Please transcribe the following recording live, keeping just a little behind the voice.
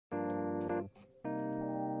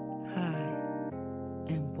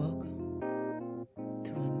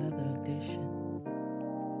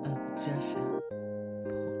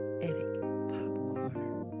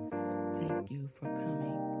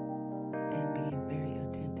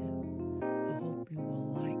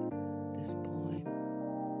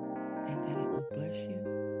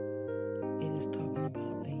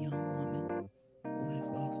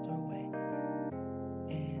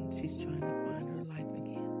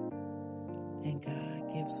And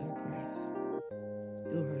God gives her grace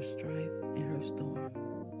through her strife and her storm.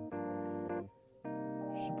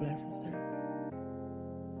 He blesses her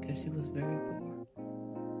because she was very poor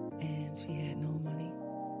and she had no money.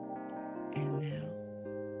 And now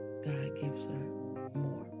God gives her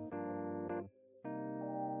more.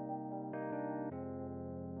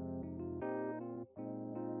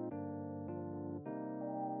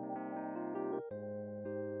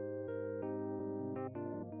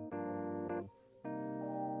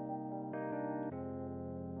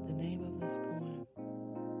 The name of this poem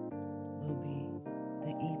will be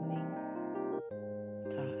The Evening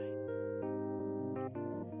Tide.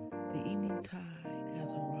 The evening tide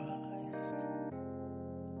has arisen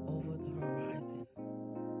over the horizon.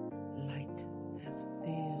 Light has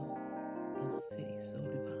filled the city so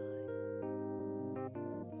divine.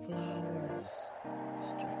 Flowers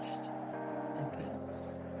stretched their petals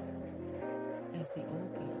as the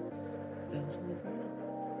old petals fell to the ground.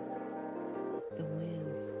 The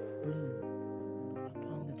winds blew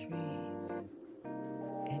upon the trees,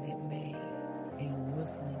 and it made a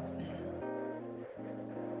whistling sound.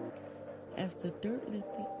 As the dirt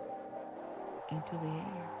lifted into the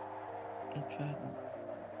air, it traveled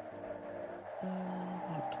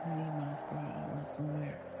about 20 miles per hour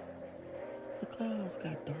somewhere. The clouds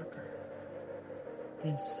got darker.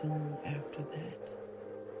 Then soon after that,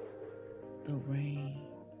 the rain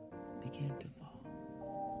began to fall.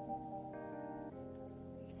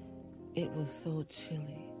 It was so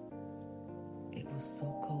chilly. It was so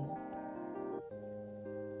cold.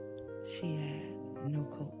 She had no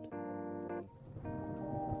coat.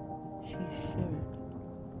 She shivered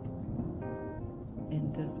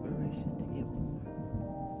in desperation to get warm.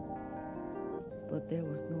 But there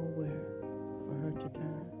was nowhere for her to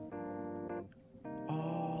turn.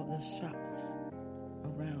 All the shops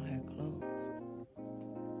around had closed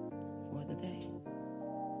for the day.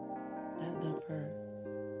 That left her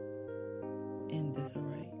in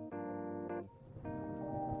disarray,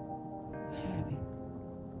 having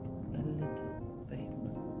a little faith.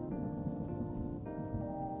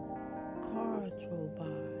 Cars drove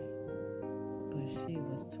by, but she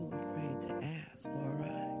was too afraid to ask for a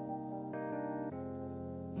ride.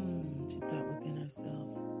 She thought within herself,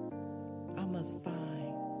 I must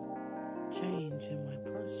find change in my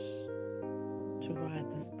purse to ride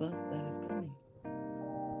this bus that is coming.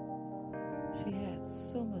 She had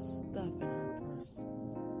so much stuff in her purse.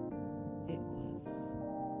 It was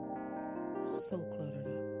so cluttered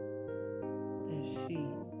up that she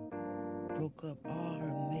broke up all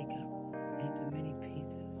her makeup into many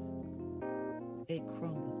pieces. It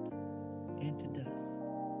crumbled into dust.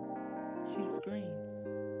 She screamed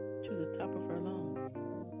to the top of her lungs,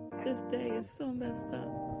 "This day is so messed up."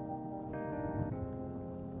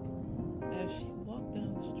 As she walked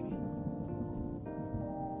down the street,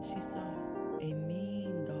 she saw a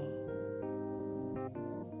mean dog.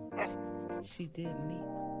 She did meet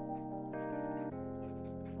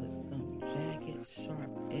with some jagged,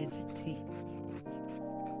 sharp-edged teeth.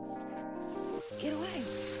 "Get away!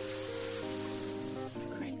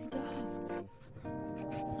 Crazy dog!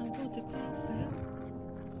 I'm going to call for help.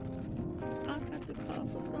 I've got to call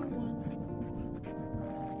for someone."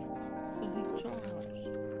 So he charged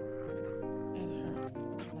at her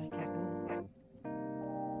like a bull.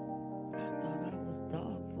 "I thought I was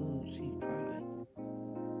dog food," she cried.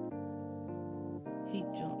 He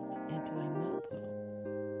jumped into a mud puddle,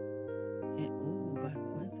 and by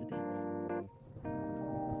coincidence,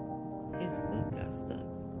 his foot got stuck.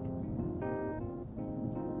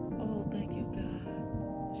 "Oh, thank you,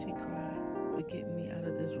 God," she cried, "for getting me out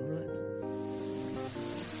of this rut."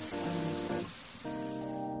 Found a place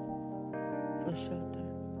for shelter,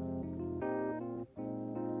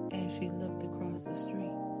 and she looked across the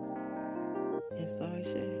street and saw a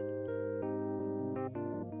shed.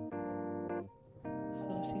 So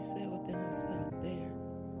she said within herself, "There,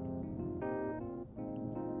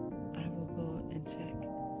 I will go and check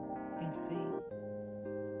and see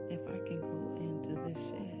if I can go into this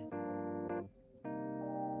shed.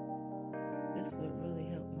 This would really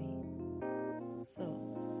help me." So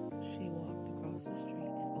she walked across the street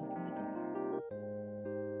and opened the door.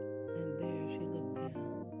 And there she looked down.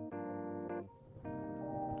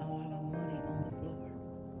 A lot of money on the floor.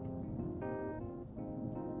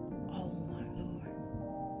 Oh my Lord.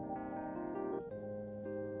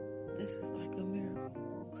 This is like a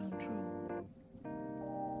miracle come true.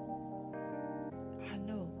 I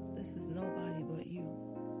know this is nobody but you.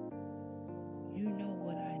 You know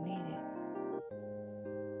what I needed.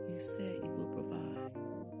 You said you would provide.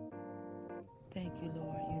 Thank you,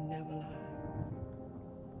 Lord. You never lie.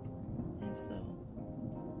 And so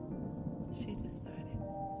she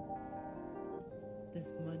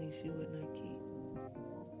this money she would not keep.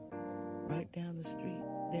 Right down the street,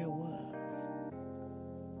 there was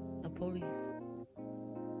a police.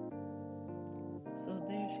 So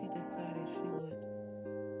there she decided she would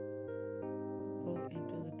go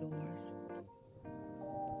into the doors.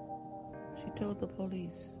 She told the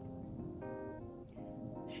police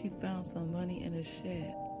she found some money in a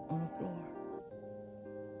shed on the floor.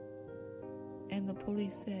 And the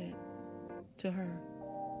police said to her,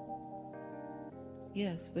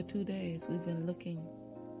 yes, for 2 days we've been looking,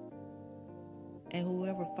 and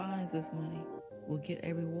whoever finds this money will get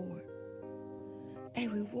a reward. A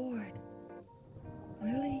reward?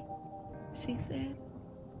 Really? She said.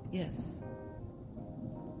 Yes.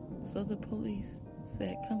 So the police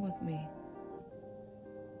said, come with me.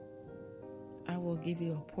 I will give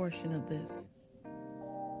you a portion of this.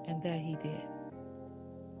 And that he did.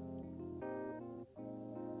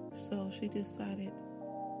 So she decided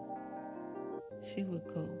she would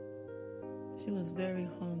go. She was very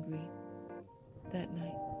hungry that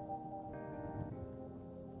night.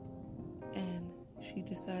 And she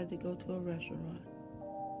decided to go to a restaurant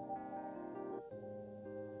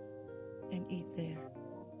and eat there.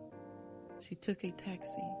 She took a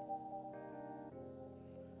taxi.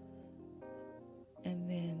 And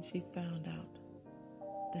then she found out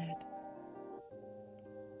that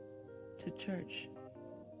to church,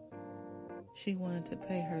 she wanted to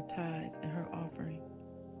pay her tithes and her offering.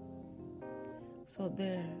 So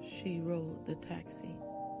there she rode the taxi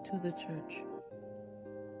to the church.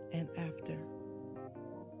 And after,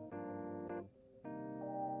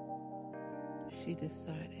 she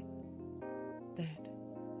decided that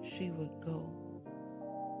she would go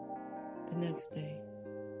the next day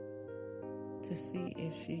to see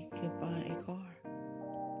if she can find a car.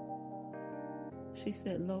 She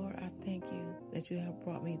said, Lord, I thank you that you have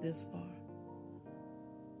brought me this far.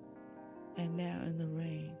 And now in the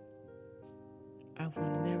rain, I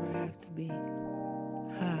will never have to be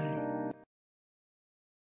high